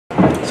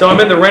So I'm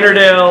in the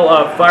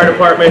Rennerdale Fire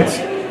Department's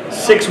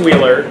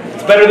six-wheeler.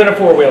 It's better than a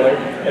four-wheeler.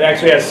 It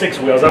actually has six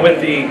wheels. I'm with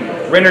the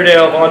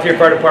Rennerdale Volunteer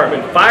Fire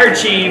Department Fire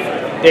Chief,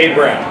 Dave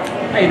Brown.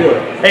 How you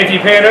doing? Hey, if you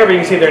pan over, you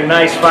can see their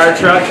nice fire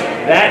truck.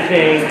 That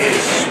thing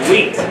is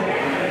sweet.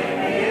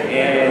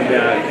 And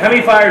how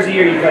many fires a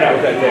year you put out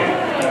with that thing?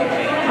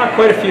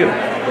 Quite a few.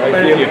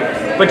 Quite a few.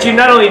 But you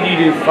not only do you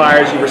do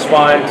fires, you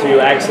respond to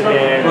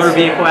accidents. Motor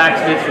vehicle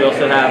accidents. We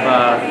also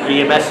have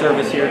EMS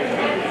service here.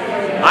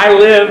 I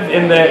live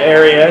in the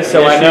area,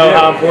 so Yes, I know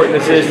how important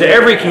this is to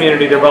every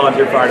community, their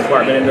volunteer fire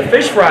department. And the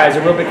fish fry is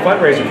a real big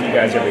fundraiser for you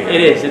guys every year. It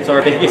is. It's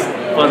our biggest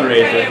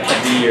fundraiser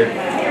of the year.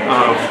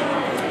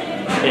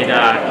 It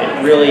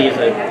really is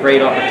a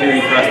great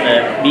opportunity for us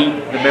to meet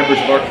the members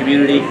of our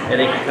community,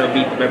 and they can come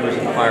meet the members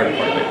of the fire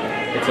department.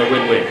 It's a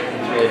win-win.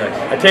 It's really nice.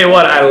 I tell you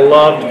what, I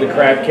loved the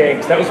crab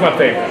cakes. That was my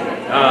favorite.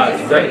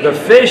 The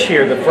fish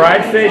here, the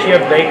fried fish, you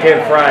have baked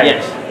and fried.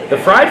 Yes. The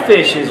fried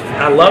fish is,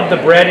 I love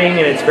the breading,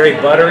 and it's very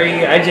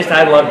buttery. I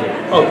loved it.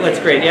 Oh, that's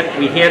great. Yep,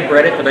 we hand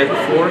bread it the night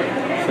before,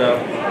 so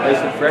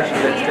nice and fresh the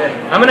next day.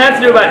 I'm going to have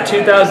to do about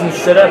 2,000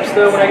 sit-ups,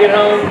 though, when I get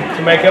home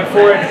to make up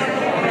for it.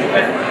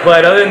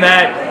 But other than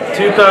that,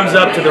 2 thumbs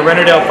up to the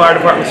Rennerdale Fire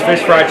Department's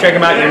fish fry. Check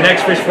them out. Your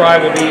next fish fry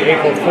will be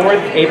April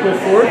 4th. April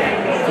 4th,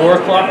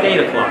 4 o'clock to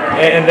 8 o'clock.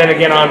 And then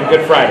again on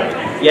Good Friday.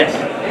 Yes.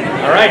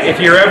 All right, if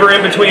you're ever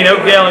in between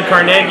Oakdale and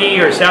Carnegie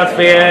or South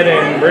Fayette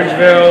and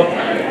Bridgeville,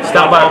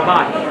 stop by.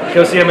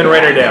 Go see them in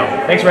Rennerdale.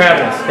 Thanks for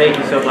having us. Thank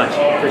you so much.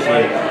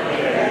 Appreciate it.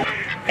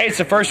 Hey, it's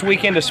the first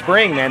weekend of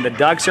spring, man. The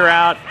ducks are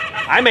out.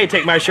 I may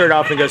take my shirt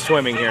off and go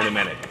swimming here in a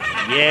minute.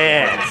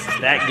 Yes,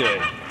 that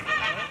good.